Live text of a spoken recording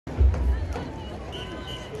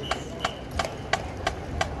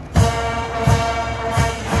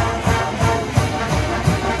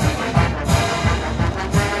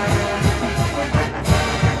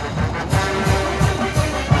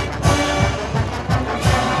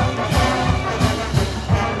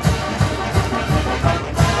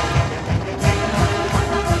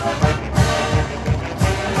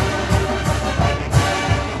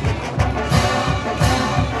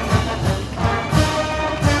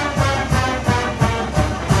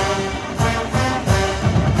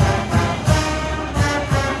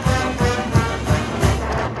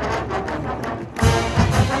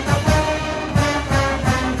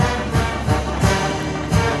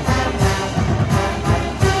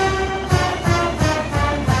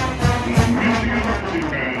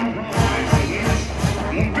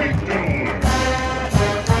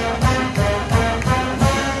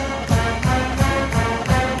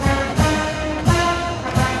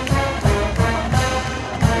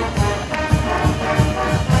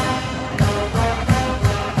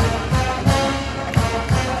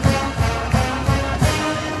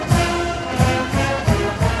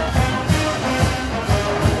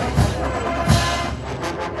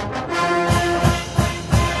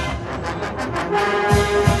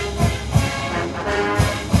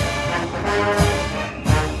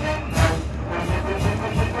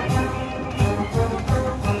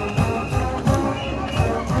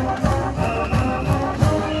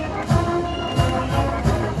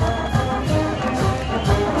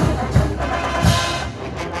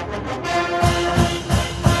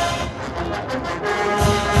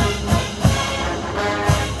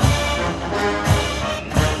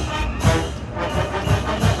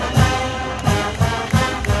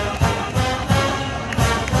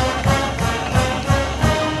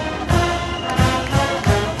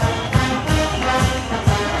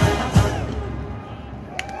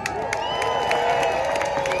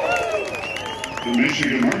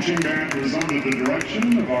Michigan Marching Band was under the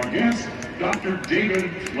direction of our guest, Dr. David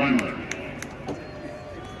Flemmer.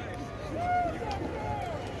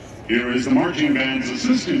 Here is the Marching Band's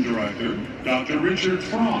Assistant Director, Dr. Richard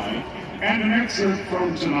Fry, and an excerpt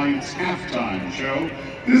from tonight's halftime show.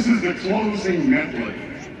 This is the closing medley,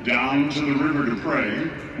 Down to the River to Pray,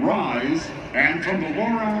 Rise, and from the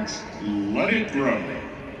Lorax, Let It Grow.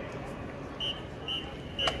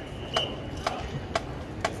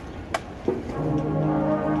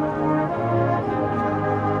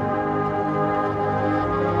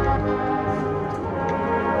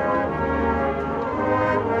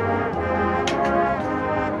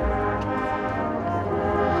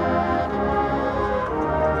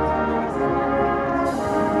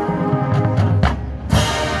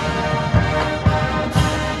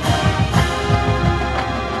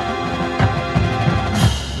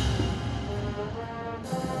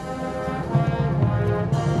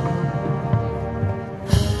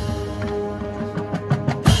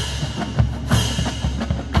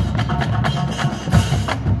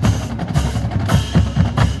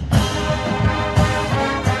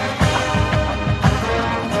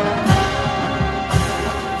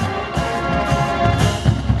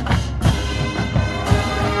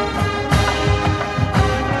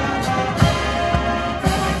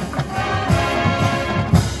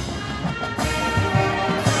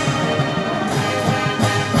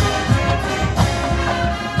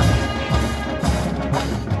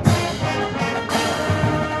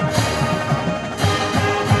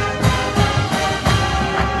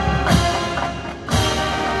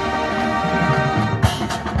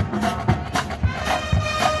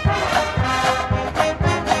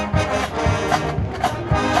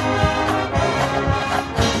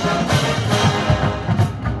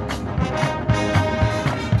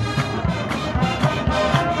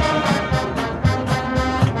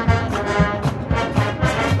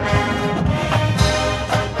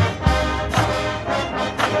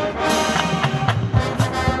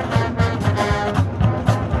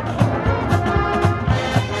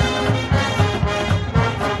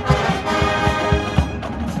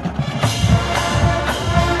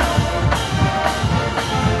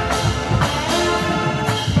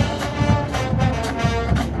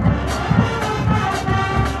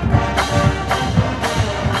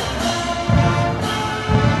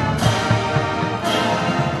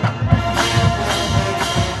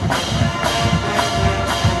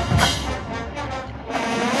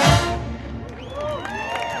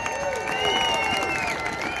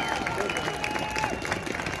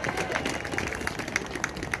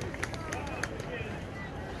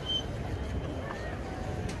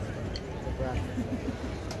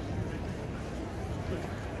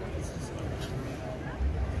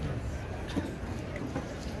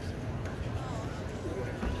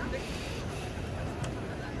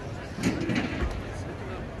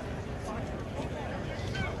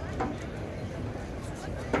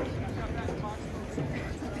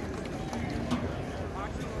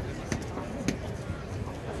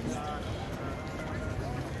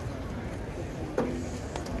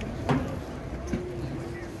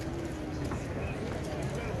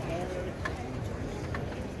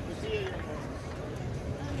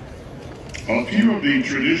 A few of the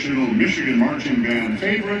traditional Michigan Marching Band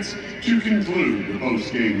favorites to conclude the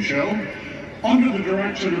post-game show. Under the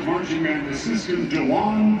direction of Marching Band Assistant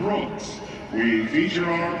DeJuan Brooks, we feature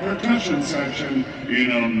our percussion section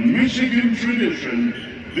in a Michigan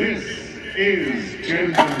tradition. This is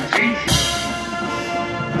Temptation.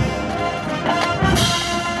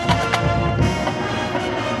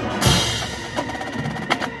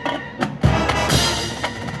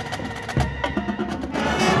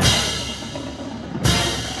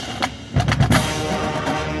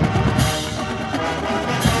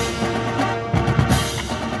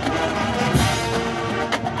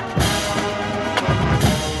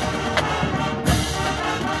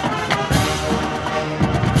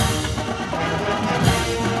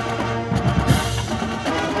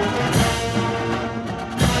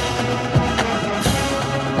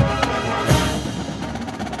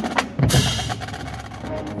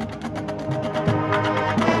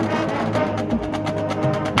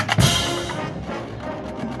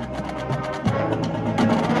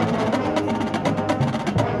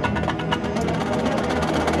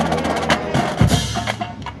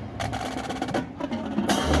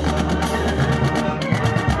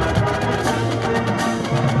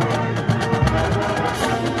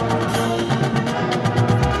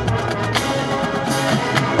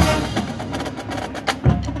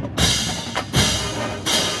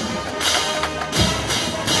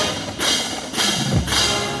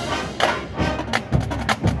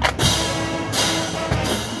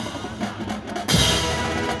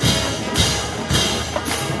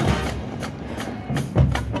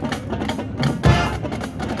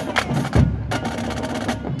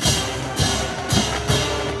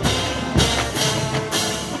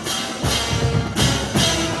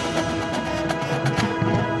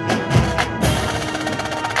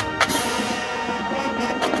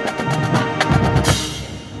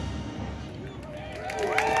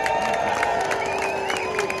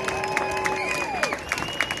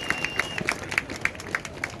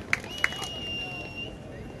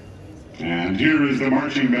 here is the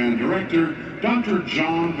marching band director, Dr.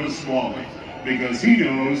 John Pasquale, because he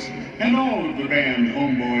knows, and all of the band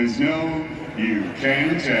homeboys know, you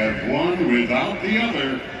can't have one without the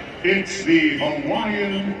other. It's the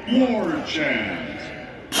Hawaiian War Chant.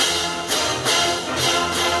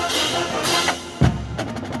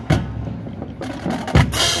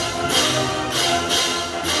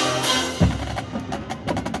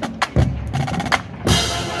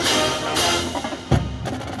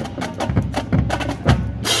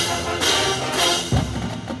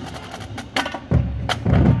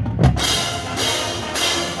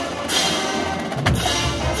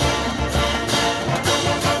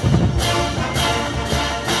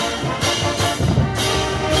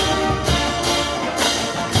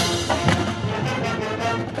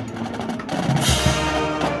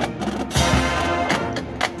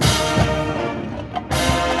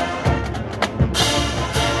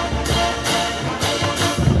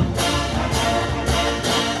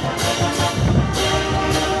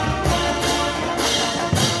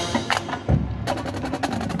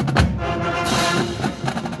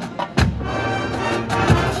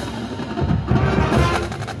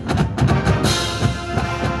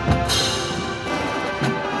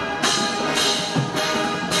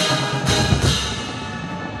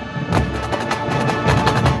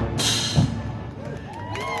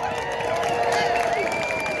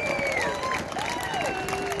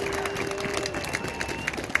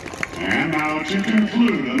 And now, to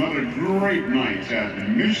conclude another great night at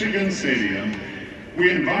Michigan Stadium, we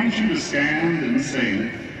invite you to stand and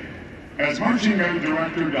sing as Marching Band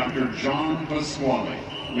Director Dr. John Pasquale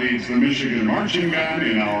leads the Michigan Marching Band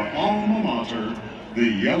in our alma mater, the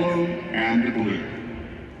Yellow and Blue.